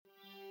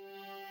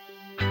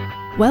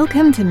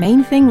Welcome to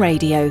Main Thing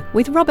Radio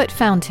with Robert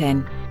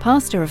Fountain,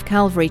 pastor of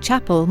Calvary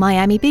Chapel,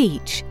 Miami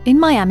Beach, in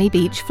Miami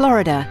Beach,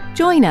 Florida.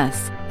 Join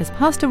us as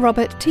Pastor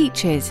Robert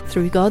teaches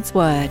through God's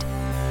Word.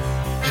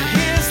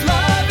 His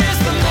love is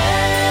the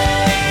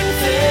main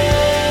thing.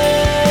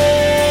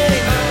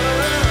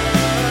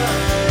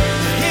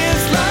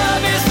 His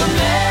love is the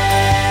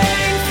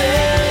main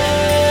thing.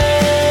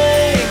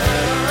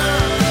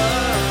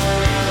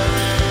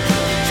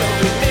 So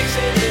we're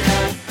mixing it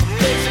up,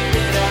 mixing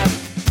it up.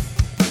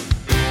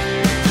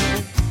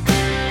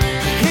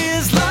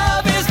 His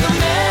love is the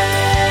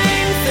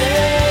main thing.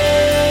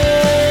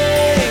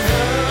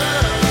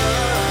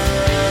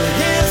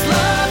 His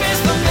love is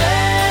the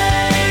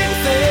main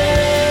thing.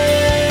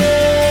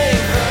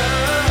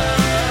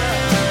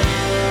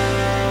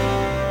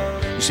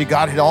 You see,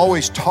 God had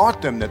always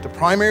taught them that the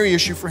primary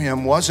issue for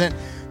him wasn't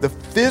the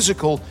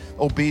physical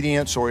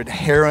obedience or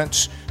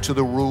adherence to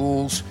the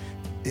rules.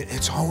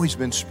 It's always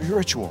been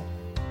spiritual.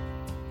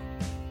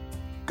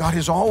 God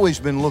has always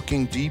been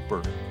looking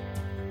deeper.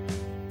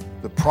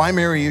 The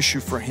primary issue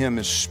for him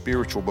is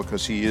spiritual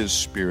because he is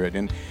spirit,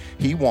 and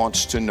he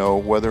wants to know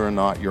whether or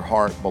not your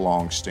heart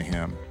belongs to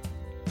him.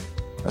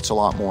 That's a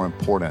lot more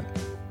important.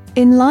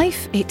 In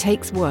life, it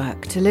takes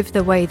work to live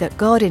the way that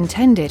God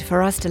intended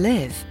for us to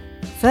live.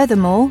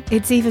 Furthermore,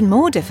 it's even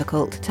more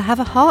difficult to have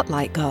a heart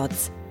like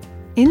God's.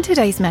 In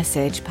today's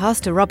message,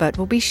 Pastor Robert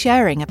will be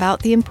sharing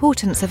about the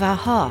importance of our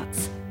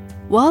hearts.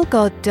 While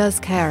God does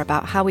care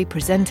about how we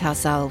present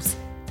ourselves,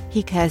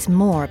 he cares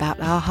more about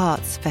our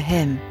hearts for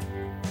him.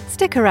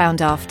 Stick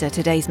around after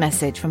today's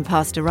message from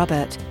Pastor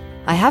Robert.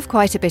 I have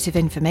quite a bit of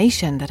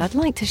information that I'd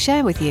like to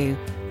share with you.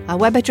 Our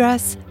web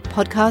address,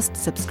 podcast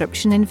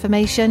subscription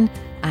information,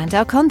 and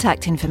our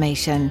contact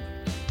information.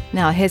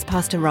 Now here's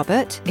Pastor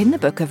Robert in the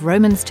book of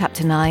Romans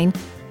chapter 9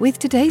 with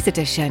today's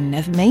edition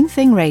of Main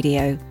Thing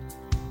Radio.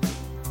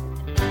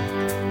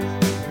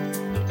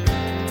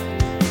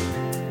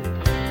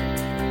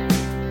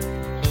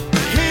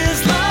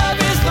 His love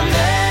is the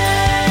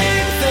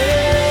main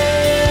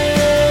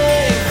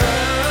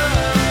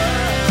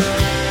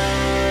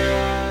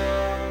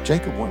thing.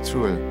 Jacob went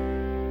through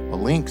a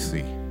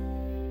lengthy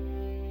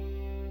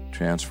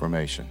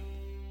transformation.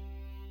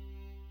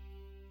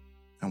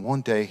 And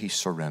one day he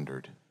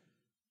surrendered.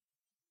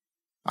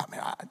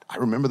 I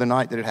remember the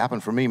night that it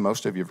happened for me.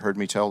 Most of you have heard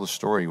me tell the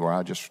story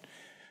where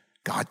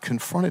God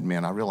confronted me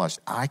and I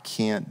realized I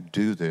can't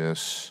do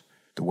this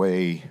the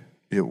way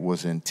it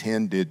was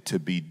intended to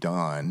be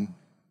done.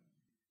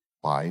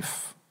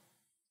 Life.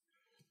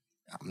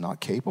 I'm not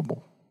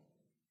capable.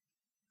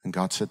 And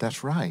God said,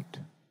 that's right.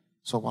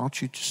 So why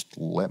don't you just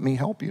let me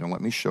help you and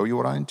let me show you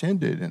what I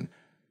intended? And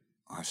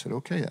I said,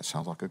 okay, that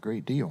sounds like a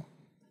great deal.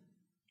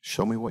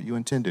 Show me what you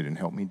intended and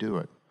help me do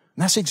it.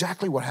 And that's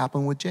exactly what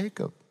happened with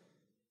Jacob.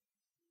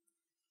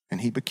 And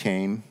he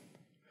became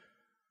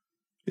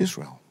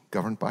Israel,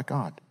 governed by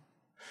God.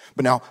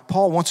 But now,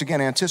 Paul once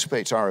again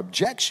anticipates our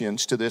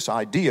objections to this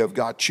idea of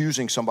God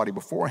choosing somebody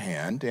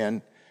beforehand.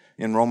 And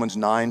in Romans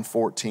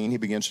 9:14, he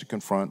begins to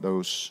confront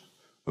those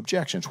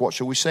objections. What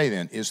shall we say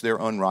then? Is there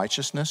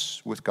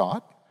unrighteousness with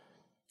God?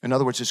 In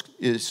other words,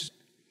 is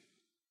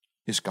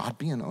God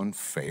being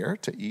unfair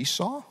to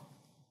Esau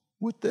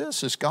with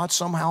this? Is God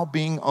somehow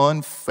being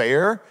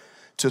unfair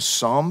to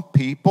some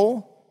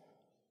people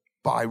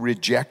by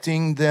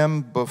rejecting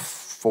them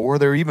before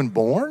they're even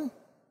born?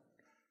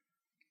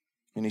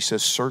 And he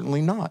says,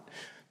 certainly not.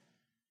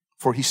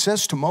 For he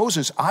says to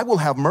Moses, I will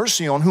have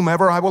mercy on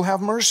whomever I will have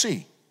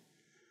mercy.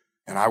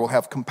 And I will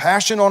have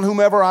compassion on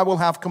whomever I will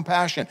have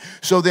compassion.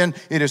 So then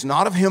it is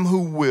not of him who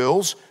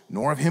wills,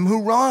 nor of him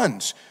who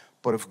runs,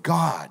 but of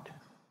God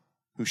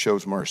who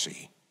shows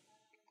mercy.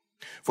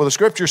 For the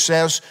scripture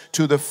says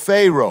to the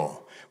Pharaoh,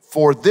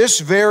 for this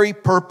very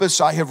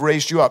purpose I have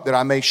raised you up, that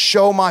I may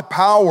show my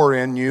power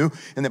in you,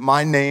 and that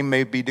my name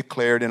may be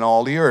declared in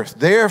all the earth.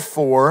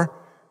 Therefore,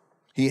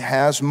 he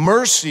has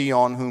mercy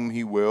on whom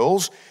he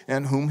wills,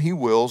 and whom he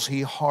wills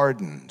he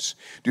hardens.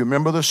 Do you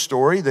remember the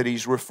story that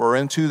he's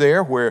referring to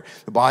there, where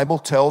the Bible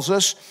tells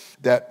us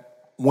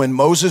that when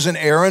Moses and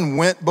Aaron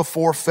went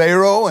before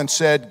Pharaoh and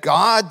said,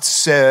 God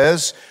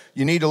says,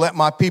 you need to let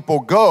my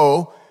people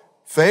go,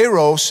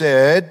 Pharaoh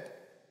said,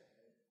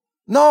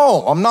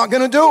 no, I'm not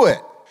going to do it.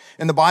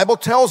 And the Bible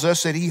tells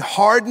us that he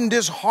hardened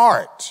his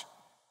heart.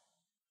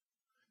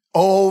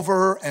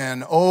 Over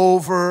and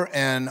over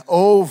and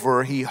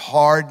over, he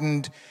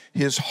hardened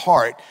his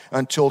heart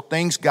until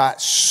things got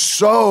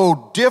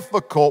so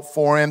difficult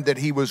for him that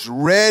he was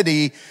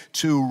ready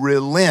to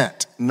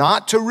relent.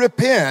 Not to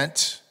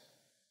repent,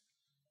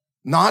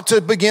 not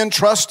to begin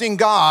trusting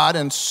God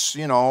and,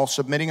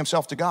 submitting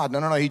himself to God.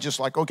 No, he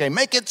just like, okay,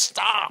 make it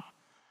stop.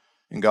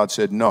 And God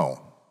said, no,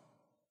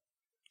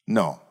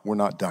 we're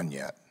not done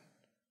yet.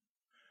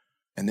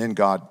 And then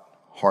God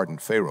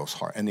hardened Pharaoh's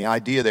heart. And the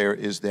idea there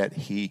is that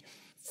he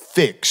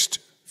fixed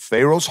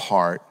Pharaoh's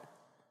heart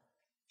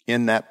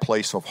in that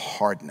place of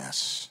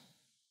hardness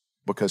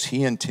because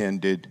he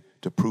intended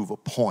to prove a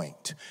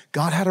point.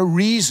 God had a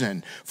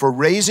reason for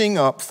raising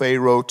up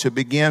Pharaoh to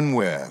begin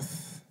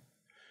with.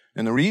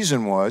 And the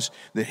reason was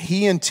that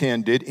he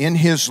intended, in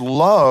his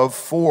love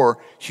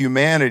for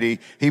humanity,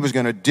 he was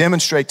going to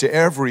demonstrate to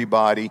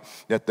everybody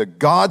that the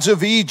gods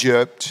of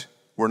Egypt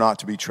were not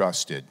to be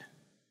trusted.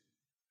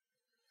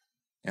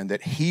 And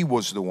that he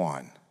was the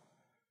one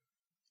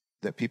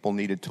that people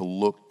needed to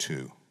look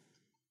to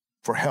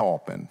for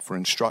help and for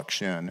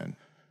instruction and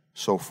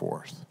so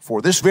forth.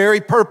 For this very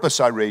purpose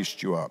I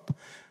raised you up,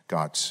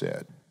 God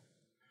said.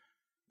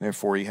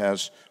 Therefore he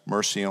has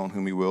mercy on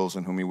whom he wills,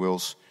 and whom he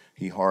wills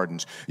he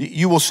hardens.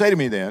 You will say to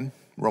me then,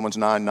 Romans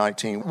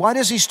 9:19, why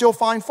does he still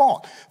find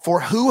fault? For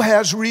who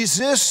has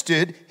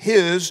resisted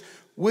his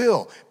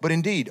will? But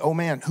indeed, oh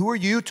man, who are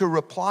you to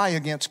reply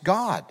against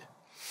God?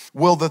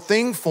 Will the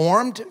thing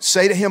formed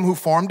say to him who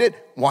formed it,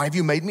 why have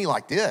you made me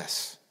like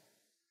this?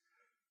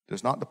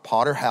 Does not the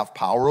potter have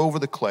power over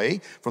the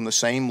clay from the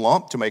same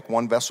lump to make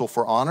one vessel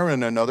for honor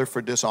and another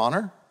for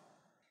dishonor?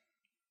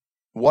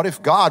 What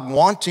if God,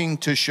 wanting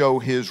to show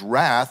his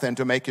wrath and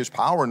to make his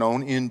power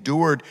known,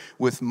 endured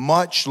with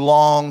much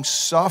long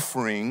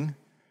suffering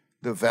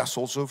the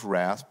vessels of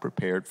wrath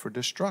prepared for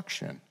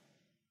destruction?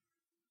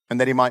 And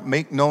that he might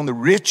make known the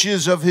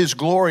riches of his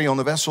glory on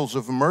the vessels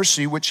of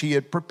mercy which he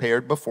had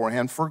prepared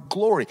beforehand for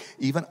glory,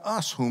 even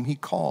us whom he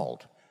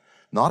called,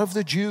 not of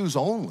the Jews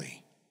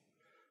only,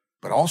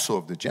 but also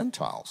of the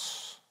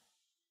Gentiles.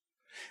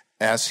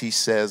 As he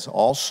says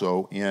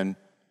also in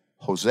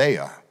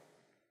Hosea,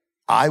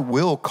 I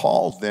will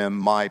call them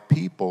my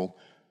people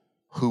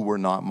who were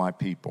not my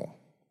people,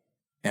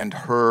 and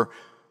her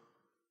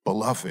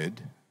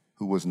beloved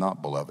who was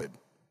not beloved.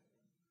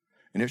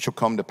 And it shall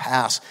come to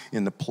pass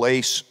in the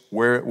place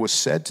where it was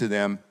said to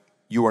them,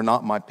 you are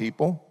not my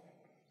people,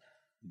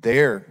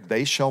 there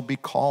they shall be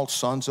called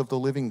sons of the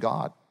living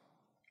God.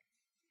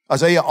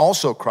 Isaiah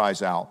also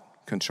cries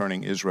out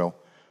concerning Israel,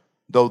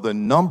 though the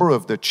number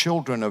of the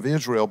children of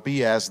Israel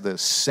be as the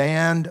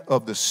sand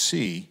of the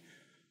sea,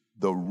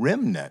 the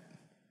remnant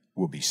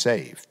will be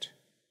saved.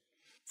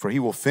 For he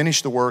will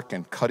finish the work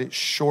and cut it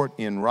short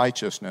in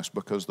righteousness,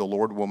 because the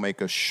Lord will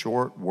make a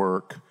short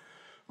work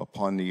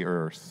upon the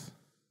earth.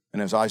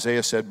 And as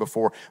Isaiah said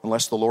before,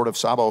 unless the Lord of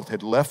Sabaoth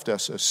had left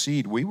us a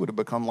seed, we would have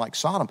become like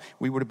Sodom.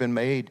 We would have been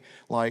made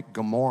like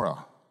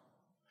Gomorrah.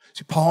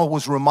 See, Paul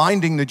was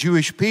reminding the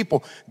Jewish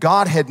people,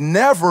 God had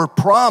never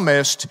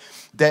promised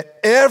that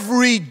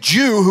every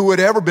Jew who had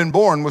ever been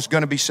born was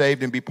going to be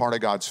saved and be part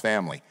of God's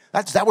family.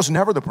 That was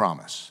never the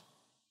promise.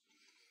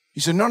 He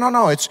said,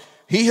 no,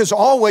 he has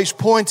always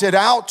pointed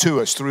out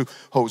to us through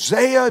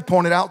Hosea,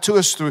 pointed out to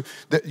us through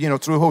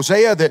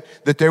Hosea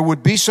that there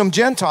would be some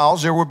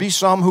Gentiles, there would be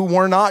some who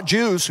were not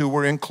Jews who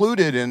were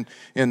included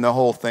in the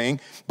whole thing,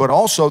 but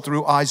also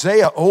through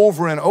Isaiah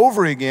over and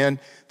over again,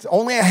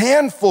 only a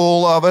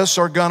handful of us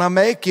are going to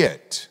make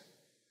it.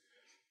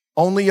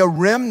 Only a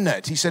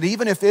remnant. He said,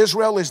 even if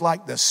Israel is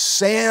like the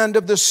sand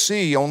of the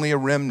sea, only a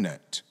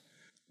remnant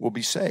will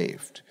be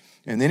saved.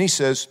 And then he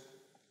says,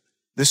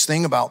 this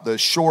thing about the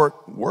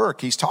short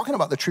work, he's talking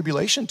about the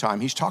tribulation time.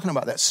 He's talking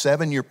about that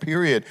 7-year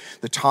period,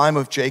 the time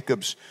of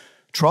Jacob's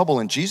trouble.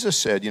 And Jesus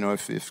said,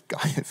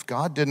 if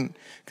God didn't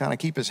kind of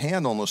keep his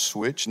hand on the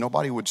switch,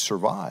 nobody would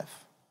survive.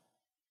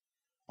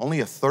 Only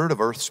a third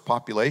of Earth's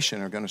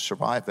population are going to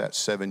survive that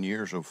 7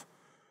 years of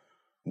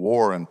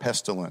war and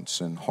pestilence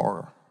and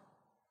horror.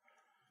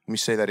 Let me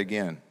say that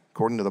again.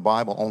 According to the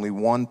Bible, only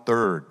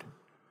 1/3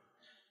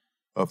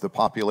 of the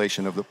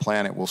population of the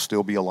planet will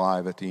still be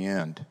alive at the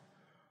end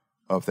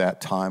of that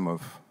time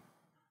of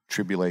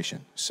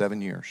tribulation,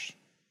 7 years.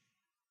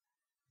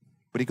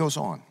 But he goes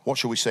on. What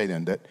shall we say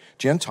then? That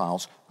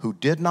Gentiles who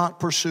did not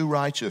pursue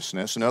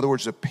righteousness, in other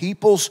words, the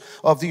peoples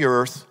of the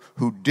earth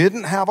who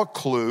didn't have a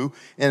clue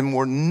and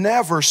were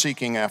never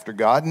seeking after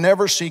God,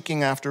 never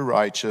seeking after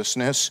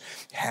righteousness,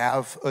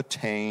 have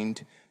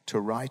attained to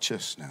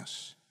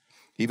righteousness,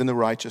 even the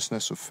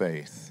righteousness of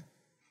faith.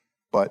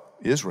 But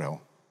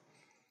Israel,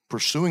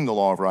 pursuing the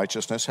law of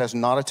righteousness, has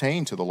not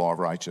attained to the law of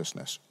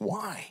righteousness.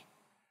 Why?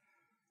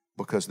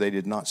 Because they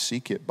did not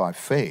seek it by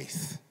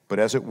faith, but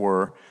as it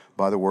were,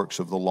 by the works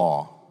of the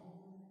law.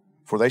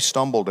 For they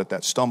stumbled at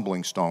that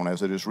stumbling stone,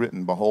 as it is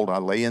written, behold, I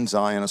lay in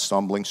Zion a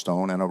stumbling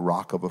stone and a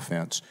rock of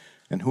offense,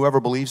 and whoever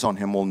believes on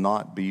him will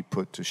not be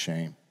put to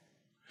shame.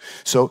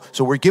 So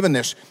we're given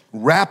this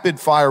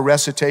rapid-fire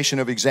recitation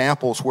of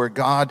examples where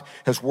God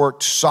has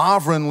worked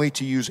sovereignly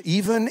to use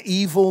even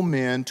evil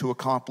men to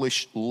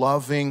accomplish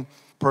loving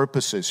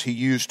purposes. He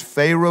used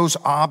Pharaoh's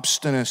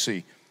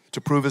obstinacy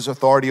to prove his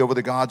authority over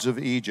the gods of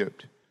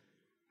Egypt.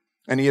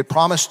 And he had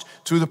promised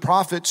through the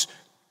prophets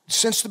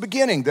since the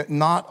beginning that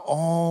not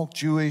all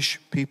Jewish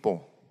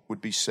people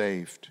would be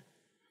saved,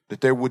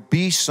 that there would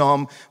be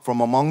some from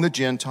among the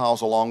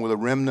Gentiles along with a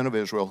remnant of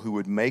Israel who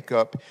would make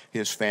up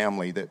his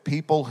family, that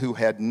people who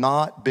had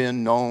not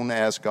been known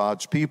as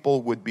God's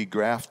people would be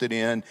grafted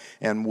in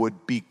and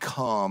would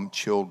become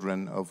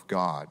children of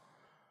God.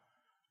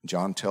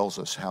 John tells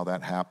us how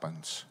that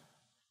happens.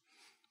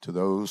 To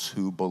those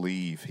who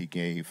believe, he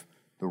gave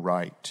the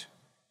right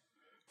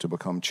to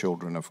become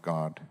children of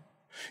God.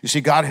 You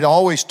see, God had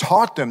always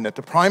taught them that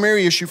the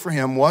primary issue for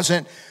him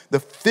wasn't the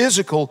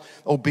physical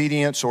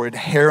obedience or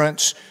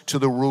adherence to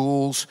the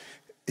rules.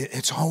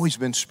 It's always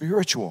been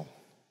spiritual.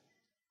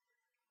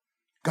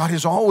 God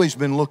has always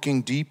been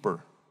looking deeper.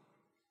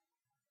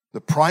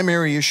 The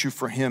primary issue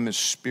for him is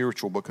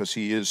spiritual because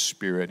he is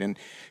spirit, and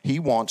he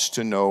wants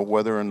to know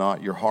whether or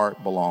not your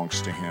heart belongs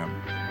to him.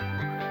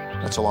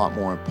 That's a lot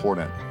more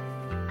important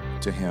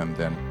to him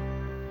than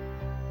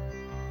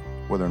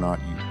whether or not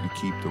you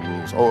keep the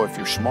rules. Oh, if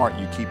you're smart,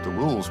 you keep the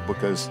rules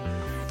because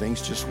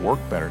things just work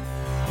better.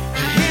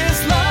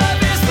 His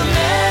love is the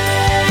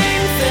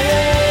main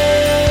thing.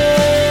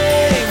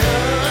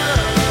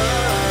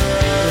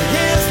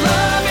 His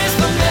love is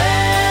the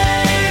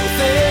main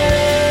thing.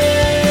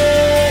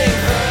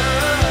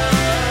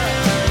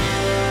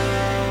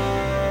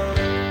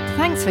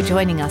 Thanks for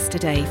joining us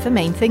today for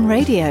Main Thing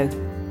Radio.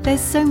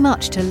 There's so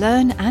much to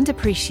learn and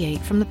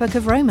appreciate from the book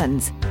of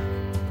Romans.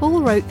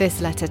 Paul wrote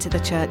this letter to the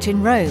church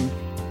in Rome,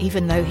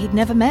 even though he'd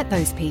never met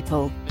those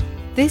people.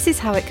 This is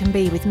how it can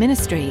be with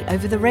ministry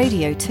over the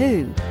radio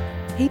too.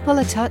 People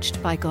are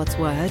touched by God's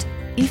word,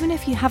 even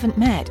if you haven't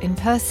met in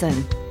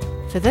person.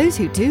 For those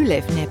who do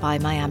live nearby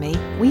Miami,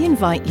 we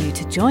invite you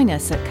to join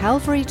us at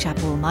Calvary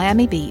Chapel,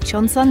 Miami Beach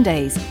on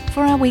Sundays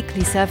for our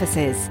weekly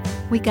services.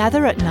 We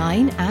gather at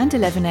 9 and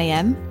 11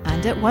 a.m.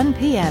 and at 1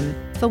 p.m.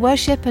 for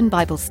worship and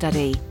Bible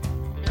study.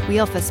 We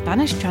offer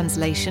Spanish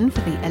translation for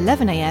the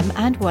 11 a.m.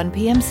 and 1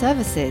 p.m.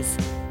 services.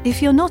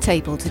 If you're not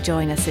able to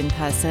join us in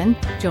person,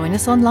 join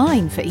us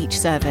online for each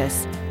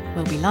service.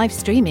 We'll be live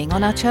streaming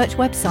on our church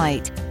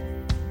website.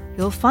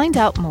 You'll find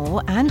out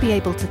more and be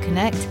able to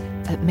connect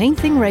at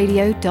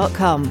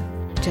mainthingradio.com.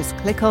 Just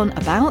click on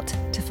About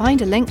to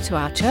find a link to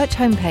our church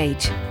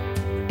homepage.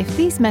 If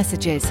these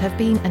messages have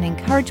been an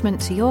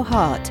encouragement to your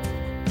heart,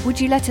 would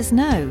you let us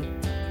know?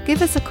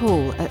 Give us a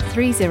call at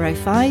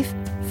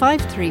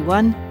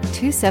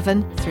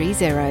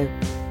 305-531-2730.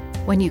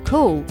 When you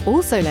call,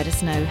 also let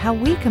us know how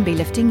we can be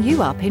lifting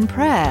you up in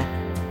prayer.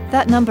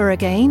 That number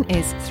again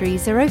is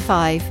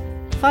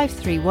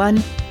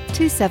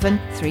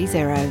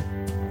 305-531-2730.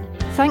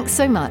 Thanks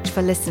so much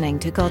for listening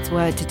to God's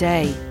Word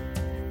today.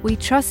 We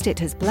trust it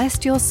has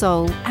blessed your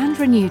soul and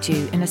renewed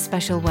you in a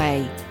special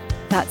way.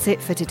 That's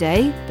it for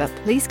today, but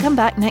please come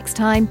back next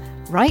time,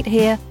 right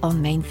here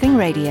on Main Thing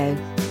Radio.